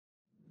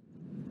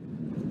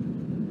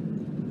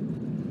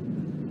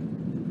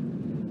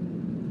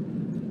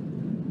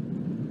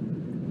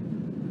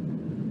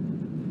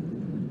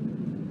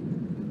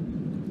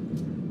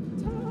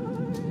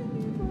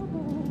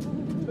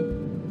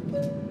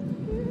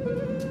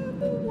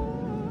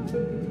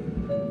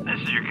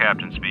your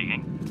captain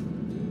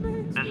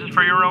speaking. This is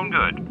for your own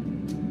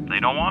good. They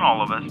don't want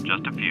all of us,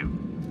 just a few.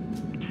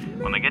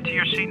 When they get to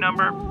your seat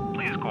number,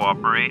 please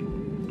cooperate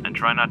and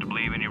try not to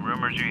believe any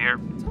rumors you hear.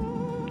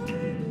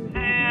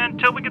 And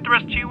until we get the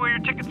rest of you where your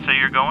tickets say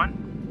you're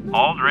going,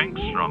 all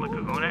drinks are on the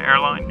Kahuna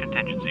Airline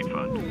Contingency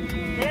Fund.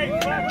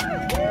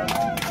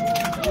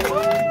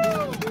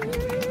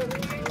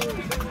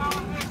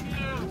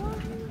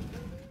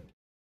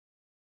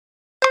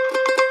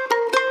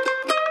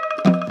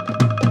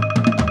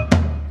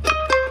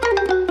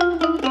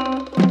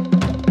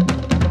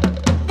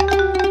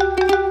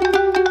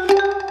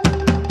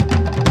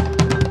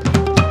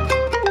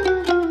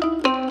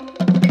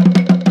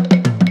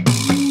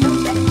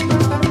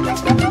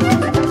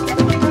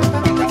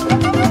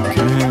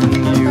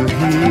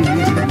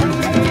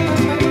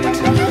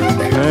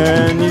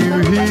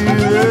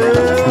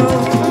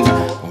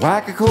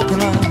 Wacky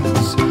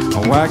coconuts,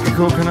 wacky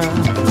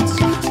coconuts,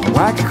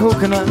 wacky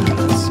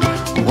coconuts,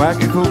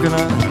 wacky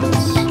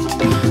coconuts,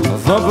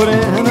 thumping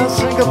in a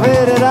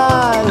syncopated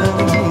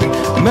island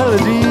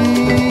melody,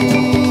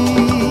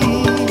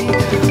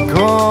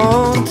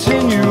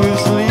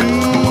 continuously.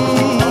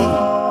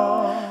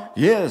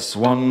 Yes,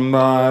 one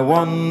by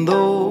one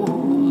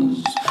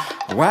those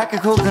wacky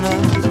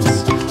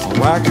coconuts,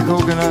 wacky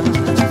coconuts,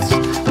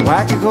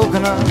 wacky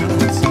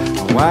coconuts,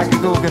 wacky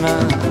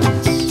coconuts,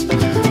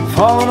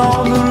 falling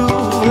on the roof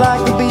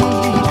like the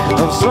beat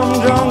of some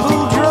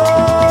jungle drum.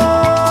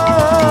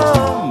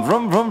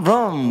 Drum, drum,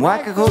 drum,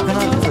 wacky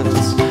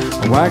coconuts,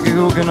 wacky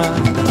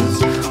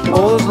coconuts,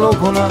 all those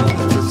local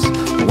nuts,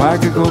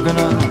 wacky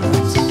coconuts.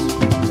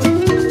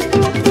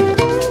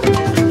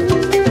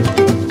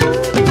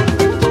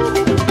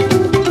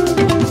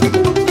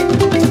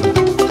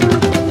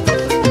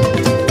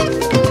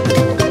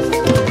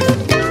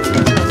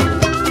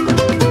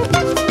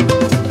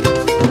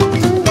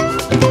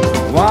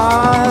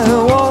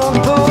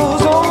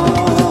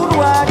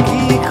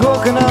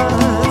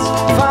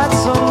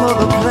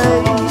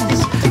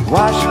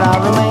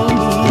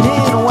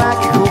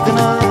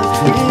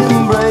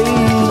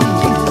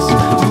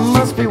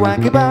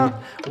 About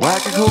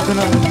wacky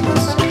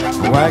coconuts,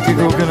 wacky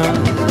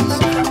coconuts,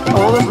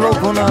 all those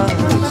local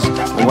nuts,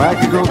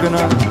 wacky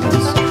coconuts,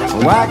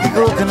 wacky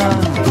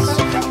coconuts,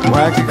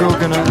 wacky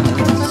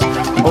coconuts,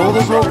 all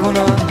those local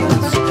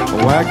nuts,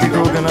 wacky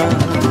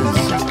coconuts.